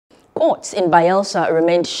Courts in Bayelsa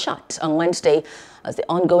remained shut on Wednesday as the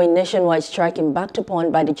ongoing nationwide strike embarked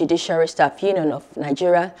upon by the Judiciary Staff Union of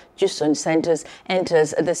Nigeria, JUSUN centers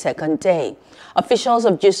enters the second day. Officials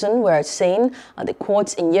of JUSUN were seen at the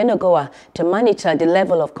courts in Yenagoa to monitor the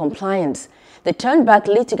level of compliance. They turned back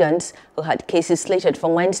litigants who had cases slated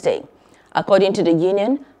for Wednesday. According to the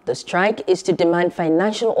union, the strike is to demand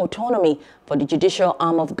financial autonomy for the judicial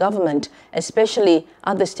arm of government, especially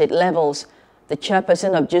at the state levels. The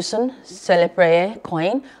chairperson of JUSUN, Celebreye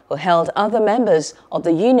Coin, who held other members of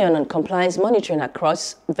the union on compliance monitoring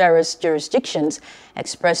across various jurisdictions,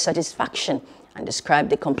 expressed satisfaction and described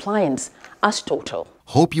the compliance as total.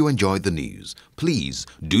 Hope you enjoyed the news. Please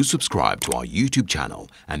do subscribe to our YouTube channel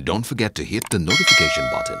and don't forget to hit the notification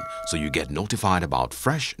button so you get notified about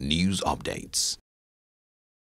fresh news updates.